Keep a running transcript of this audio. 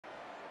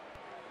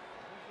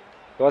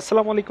तो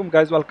अस्सलाम वालेकुम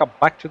guys, welcome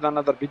back to the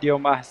another video.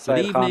 मैं Good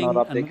साहिर खान और evening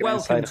आप देख and रहे हैं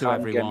welcome Sahir to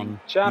Khan gaming everyone. You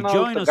channel.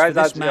 join तो us for गाइस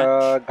this आज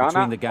match गाना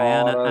between the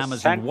Guyana और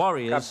Amazon सेंट का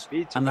Warriors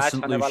beach and the match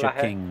St. होने वाला Lucia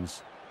है। Kings.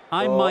 तो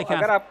I'm Mike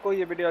अगर Aff. आपको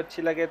ये वीडियो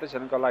अच्छी लगे तो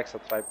चैनल को लाइक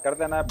सब्सक्राइब कर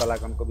देना है, बेल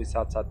आइकन को भी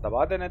साथ साथ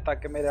दबा देना है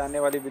ताकि मेरे आने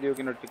वाली वीडियो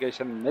की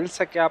नोटिफिकेशन मिल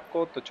सके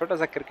आपको। तो छोटा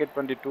सा क्रिकेट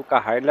 22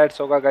 का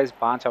हाईलाइट्स होगा गाइस।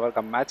 5 ओवर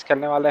का मैच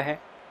खेलने वाले हैं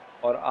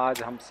और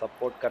आज हम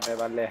सपोर्ट करने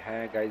वाले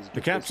हैं guys.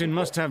 The captain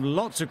must have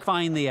lots of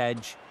find the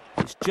edge.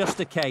 It's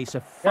just a case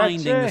of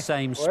finding the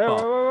same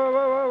spot.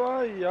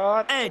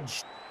 यार Edge,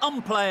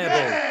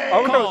 unplayable.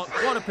 Out. Caught.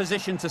 What a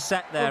position to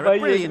set there. A भाई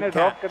एक brilliant ने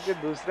drop catch. करके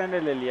दूसरे ने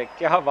ले लिया,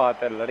 क्या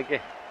बात है लड़के,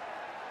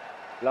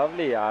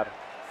 लवली यार।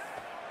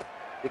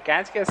 ये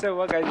कैच कैसे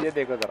हुआ गाइस, ये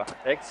देखो जरा।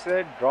 एक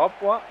से ड्रॉप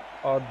हुआ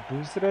और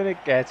दूसरे ने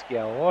कैच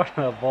किया। व्हाट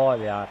अ बॉल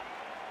यार,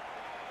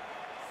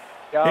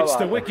 क्या It's the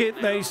बात है। wicket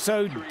they so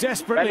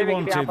desperately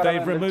wanted.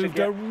 They've removed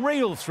a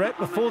real threat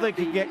before they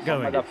could get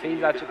going.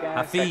 Hafeez आ चुके हैं।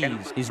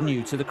 Hafiz is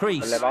new to the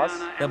crease. बल्लेबाज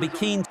They'll be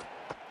keen.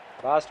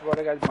 Last ball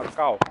है guys,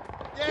 मक्काओ।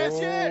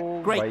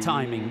 Great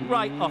timing,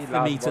 right off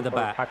the knee to the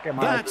back.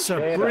 That's a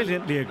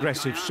brilliantly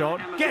aggressive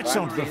shot. Gets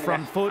onto the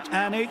front foot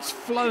and it's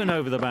flown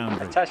over the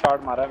boundary. अच्छा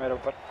shot मारा है मेरे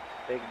ऊपर,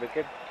 एक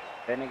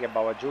wicket लेने के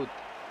बावजूद।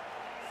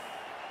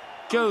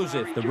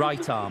 Joseph, the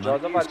right armer,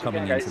 is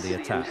coming into the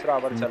attack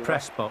from the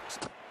press box.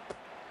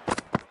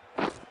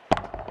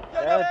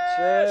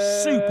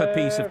 Super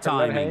piece of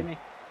timing.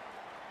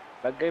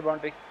 लग गई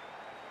boundary.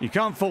 You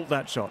can't fault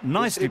that shot.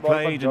 Nicely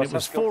played, and it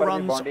was 4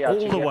 runs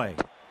all the way.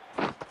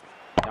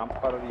 यहाँ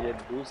पर ये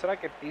दूसरा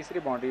के तीसरी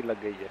boundary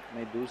लग गई है,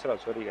 नहीं दूसरा,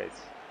 sorry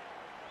guys.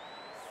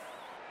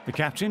 The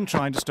captain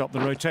trying to stop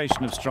the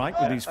rotation of strike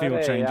with these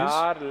field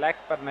changes. यार लेग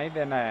पर नहीं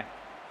देना है।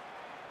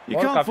 You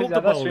can't fault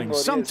the bowling.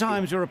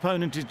 Sometimes your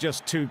opponent is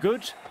just too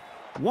good.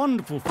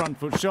 Wonderful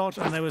front foot shot,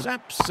 and there was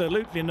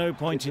absolutely no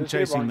point in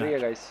chasing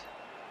that.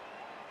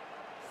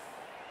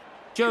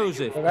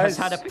 Joseph has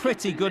had a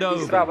pretty good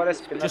over.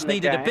 Just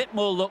needed a bit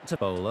more luck to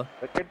bowler.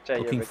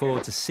 Looking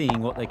forward to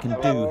seeing what they can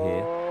do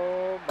here.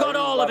 Got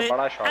all of it,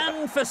 and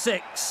for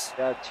 6.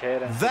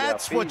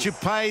 That's what you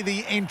pay the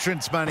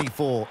entrance money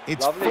for.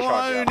 It's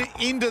flown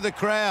into the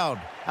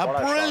crowd. A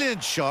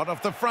brilliant shot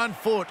off the front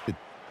foot.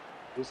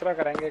 दूसरा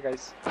करेंगे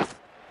guys.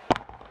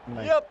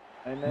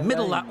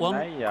 Middle that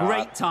one.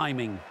 Great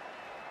timing.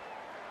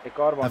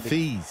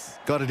 Hafiz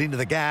got it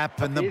into the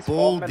gap and the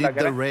ball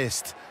did the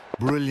rest.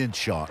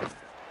 Brilliant shot.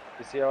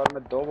 इसी over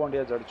में 2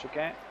 बाउंड्रियां जड़ चुके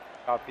हैं,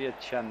 काफी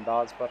अच्छे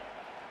अंदाज पर।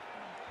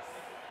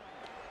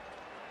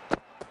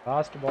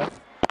 लास्ट बॉल,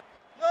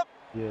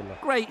 ये लो।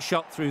 Great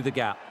shot through the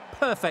gap.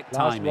 Perfect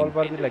timing.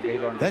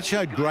 That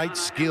showed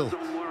great skill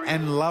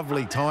and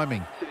lovely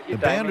timing. The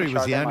boundary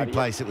was the only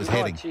place it was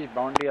heading. अच्छी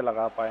बाउंड्रियां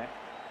लगा पाए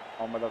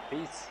Mohammad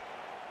Hafeez.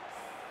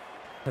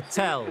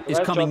 Patel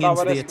is coming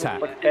into the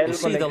attack.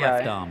 You see the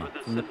left armour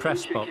from the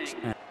press box.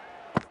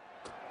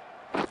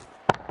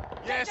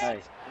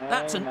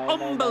 That's an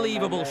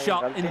unbelievable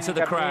shot into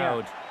the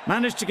crowd.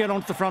 Managed to get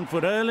onto the front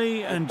foot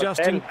early and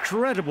just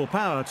incredible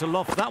power to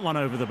loft that one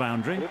over the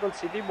boundary. बिल्कुल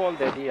सीधी ball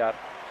दे दी यार।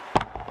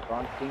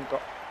 Front king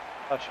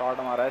का shot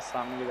हमारा है,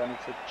 सामने की जानिब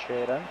से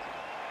 6 run.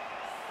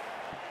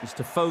 Is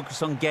to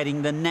focus on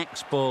getting the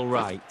next ball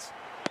right.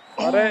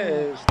 Well,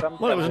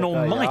 it was an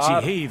almighty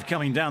heave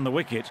coming down the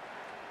wicket.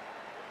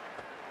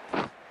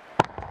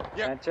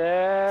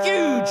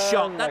 Huge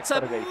shot. That's a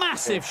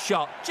massive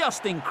shot.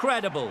 Just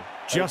incredible.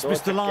 Just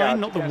missed the line,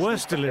 not the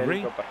worst delivery,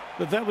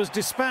 but that was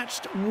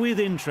dispatched with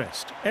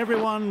interest.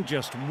 Everyone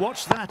just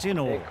watched that in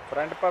awe.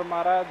 Front पर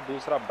मारा,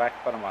 दूसरा back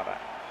पर मारा,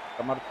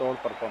 कमर तोड़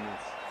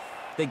performance.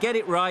 They get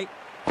it right,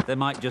 they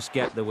might just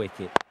get the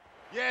wicket.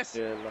 Yes.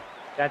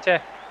 Catch है,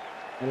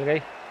 मिल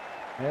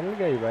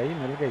गई भाई,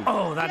 मिल गई।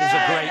 Oh, that is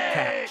a great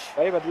catch.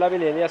 भाई बदला भी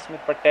ले लिया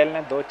स्मिथ पटेल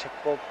ने 2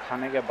 छक्कों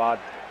खाने के बाद।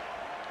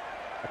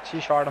 अच्छी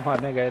शॉट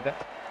मारने गए थे,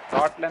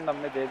 शॉट लेंथ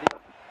हमने दे दी,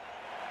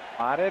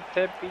 मारे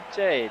थे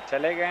पीछे,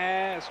 चले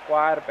गए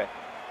स्क्वायर पे।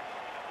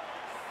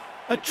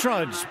 A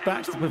trudge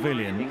back to the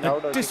pavilion.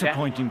 A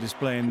disappointing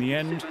display in the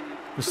end.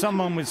 For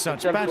someone with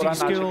such batting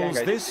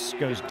skills, this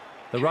goes.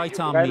 The right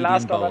arm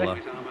medium bowler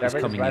is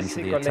coming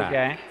into the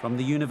attack from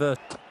the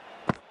university.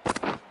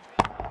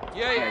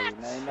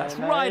 That's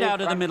right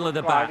out of the middle of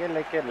the bat.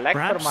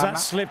 Perhaps that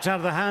slipped out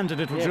of the hand a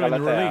little during the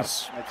release.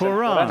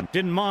 Quran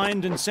didn't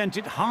mind and sent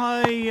it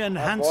high and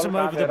handsome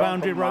over the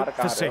boundary rope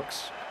for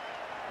 6.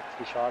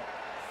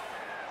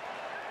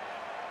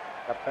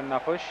 Captain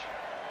Nafush.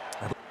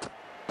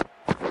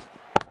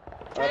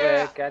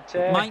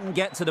 Mightn't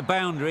get to the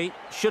boundary,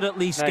 should at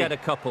least get a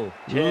couple.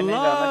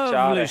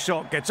 Lovely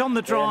shot, gets on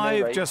the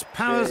drive, just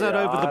powers that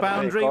over the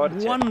boundary.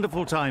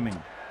 Wonderful timing.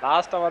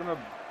 Last over में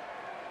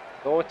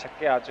 2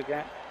 छक्के आ चुके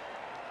हैं।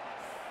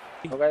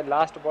 तो guys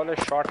last ball है,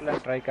 short length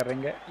try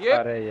करेंगे।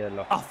 अरे ये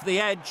लो, off the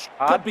edge,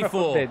 could be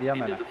 4. दे दिया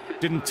मैंने।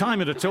 Didn't time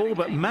it at all,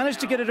 but managed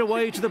to get it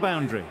away to the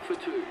boundary.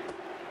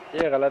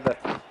 ये गलत है,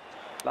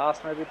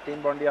 लास्ट में भी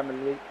 3 बाउंड्रियां मिल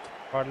गई।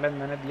 शॉर्ट लेंथ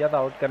मैंने दिया था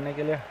आउट करने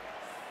के लिए।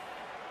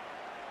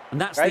 And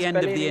that's the end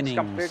of the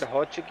innings.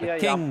 The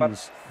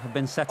Kings have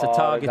been set a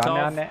target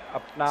of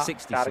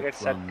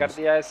 66 runs.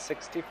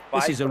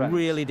 This is a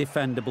really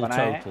defendable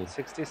total.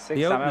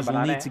 The openers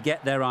will need to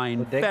get their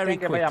iron very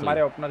quickly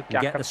and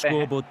get the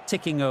scoreboard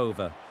ticking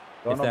over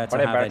if they're to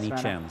have any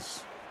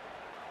chance.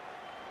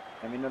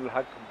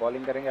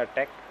 bowling करेंगे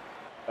attack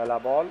पहला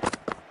ball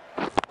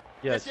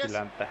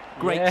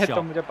Great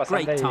shot,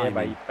 great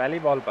timing.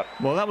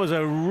 Well, that was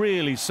a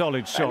really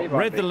solid shot.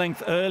 Read the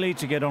length early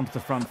to get onto the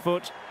front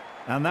foot,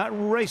 and that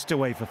raced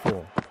away for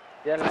 4.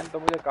 ये line तो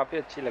मुझे काफी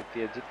अच्छी लगती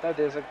है, जितना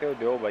दे सकते हो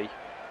दो भाई.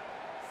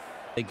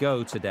 They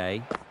go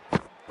today.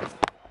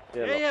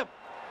 Hit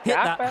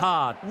that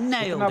hard,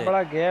 nailed it.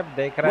 बड़ा gap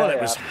देख रहा है. Well,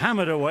 it was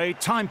hammered away,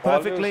 timed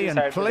perfectly,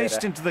 and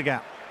placed into the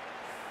gap.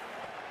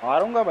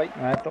 मारूंगा भाई,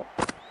 मैं तो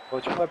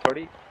सोचूंगा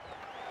थोड़ी.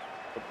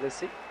 Let's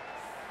see.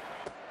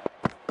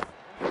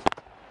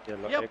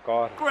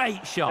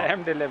 Great shot.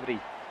 Same delivery.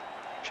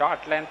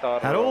 Short length or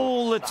had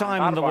all the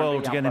time in the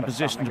world to get in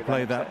position to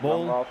play that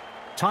ball.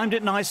 Timed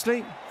it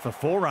nicely for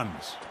 4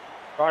 runs.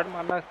 Shot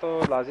मारना तो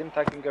लाजिम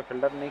था क्योंकि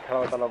फील्डर नहीं खड़ा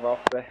होता lobe of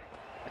पे.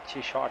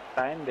 अच्छी शॉट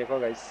टाइम देखो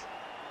guys.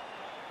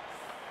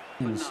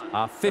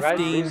 Are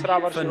 15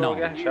 for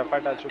 9.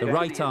 The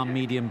right arm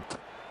medium.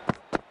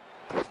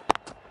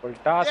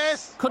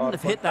 Couldn't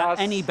have hit that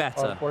any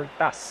better.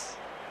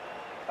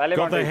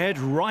 Got their head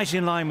right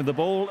in line with the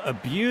ball. A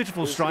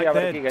beautiful strike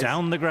there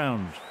down the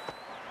ground.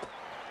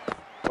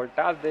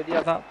 Toss दे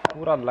दिया था,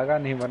 पूरा लगा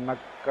नहीं, वरना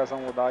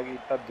कसम खुदा की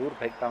इतना दूर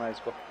फेंकता मैं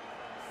इसको.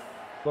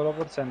 बोलो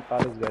पर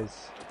 47 गाइस,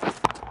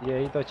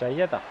 यही तो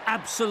चाहिए था.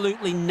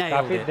 Absolutely nailed it.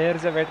 काफी देर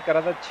से वेट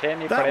करा था, 6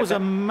 नहीं पड़े थे. That was a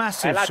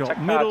massive shot,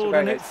 middle,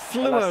 and it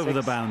flew over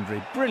the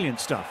boundary. Brilliant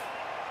stuff.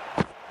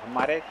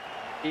 हमारे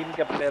टीम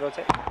के प्लेयरों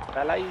से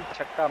पहला ही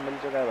छक्का मिल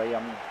चुका है भाई.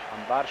 हम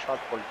शानदार शॉट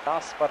फुल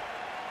टॉस पर.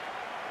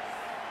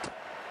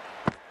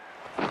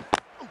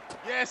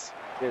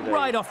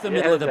 Right off the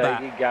middle of the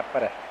bat. Gap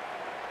पर है.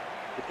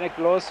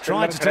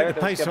 Tried to take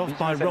the pace off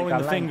by rolling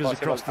the fingers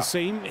across the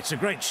seam. It's a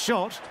great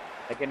shot.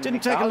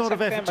 Didn't take a lot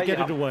of effort to get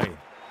it away.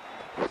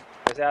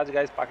 वैसे आज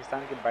guys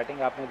Pakistan की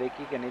batting आपने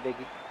देखी कि नहीं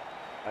देखी?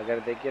 अगर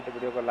देखी है तो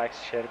वीडियो को लाइक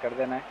शेयर कर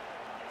देना है.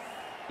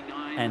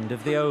 End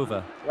of the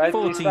over.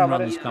 14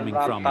 runs coming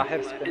from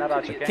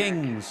the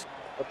Kings.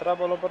 17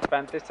 बॉलों पर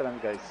 35 रन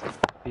गाइस.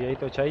 यही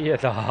तो चाहिए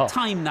था.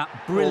 Time that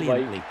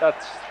brilliantly.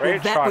 Well,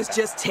 that was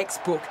just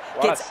textbook.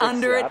 Gets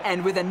under it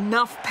and with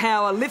enough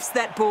power lifts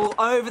that ball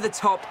over the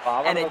top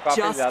and it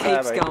just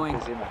keeps going.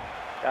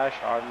 क्या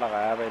shot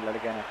लगाया भाई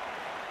लड़के ने.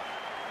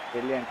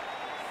 Brilliant.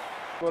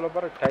 बॉलों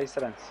पर 28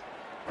 रन.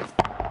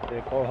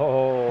 देखो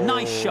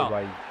nice shot.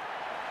 भाई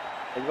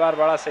इस बार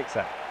बड़ा 6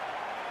 है.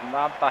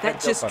 That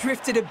just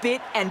drifted a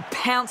bit and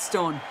pounced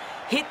on.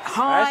 Hit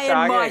high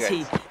and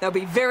mighty. They'll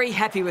be very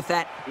happy with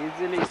that.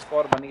 Easily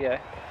score बन गया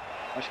है.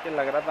 मुश्किल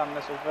लग रहा था,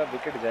 हमने सोचा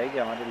विकेट जाएगी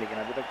हमारी, लेकिन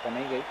अभी तक तो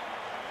नहीं गई.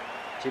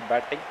 अच्छी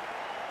batting.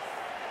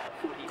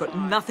 Got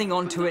nothing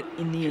onto it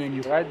in the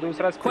end.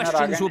 दूसरा स्पिनर आ गया.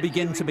 Questions will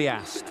begin to be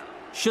asked.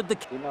 Should the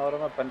 3 over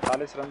में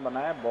 45 रन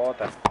बनाए,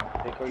 बहुत है.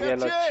 देखो ये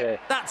लो 6.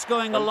 That's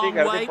going a long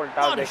way.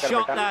 What a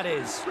shot that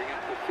is.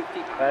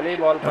 पहली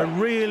बॉल पर. A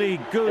really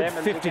good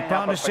 50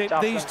 partnership.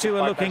 These two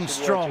are looking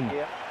strong.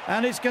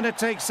 And it's going to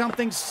take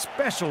something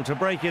special to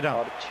break it up.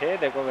 और 6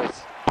 देखो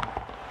guys.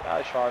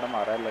 क्या shot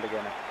मारा है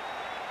लड़के ने.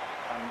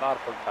 शानदार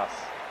full toss.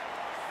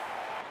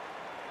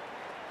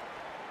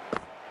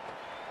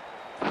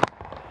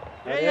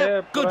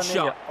 Good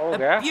shot.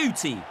 A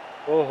beauty.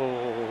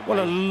 What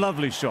a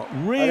lovely shot.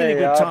 Really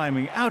good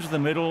timing. Out of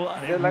the middle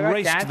and it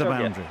raced to the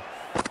boundary.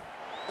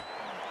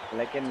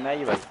 लेकिन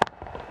नहीं भाई.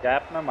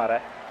 गैप में मारा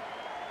है.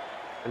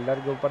 फील्डर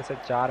के ऊपर से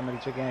 4 मिल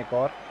चुके हैं एक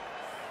और.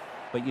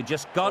 But you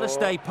just got to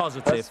stay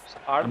positive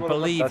and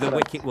believe the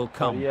wicket will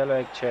come.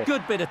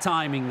 Good bit of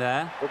timing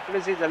there.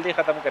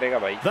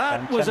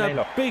 That was a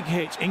big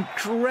hit.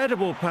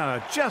 Incredible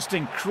power. Just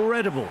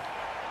incredible.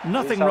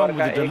 Nothing wrong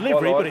with the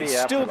delivery, but it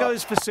still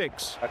goes for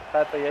 6.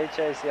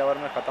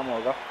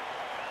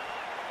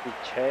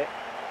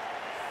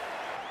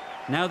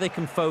 Now they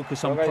can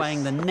focus on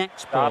playing the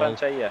next ball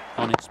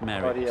on its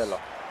merits.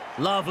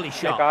 Lovely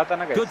shot.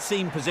 Good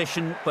seam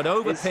position, but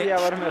over pitch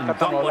and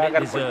got what it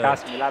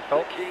deserved.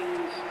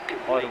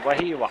 और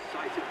वही हुआ.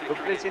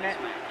 Du Plessis ने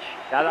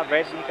ज़्यादा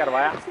wait नहीं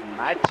करवाया.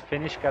 Match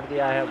finish कर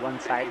दिया है वन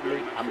साइडली.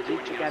 हम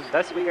जीत चुके हैं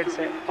 10 विकेट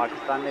से.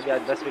 पाकिस्तान ने भी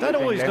आज 10 wicket That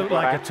always looked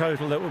like a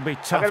total that would be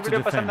tough to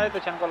defend. They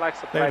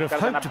would have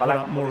hoped to put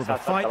up more of a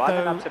fight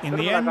though. In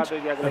the end,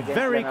 a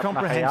very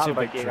comprehensive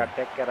victory.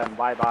 Take care and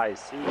bye bye.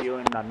 See you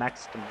in the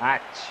next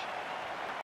match.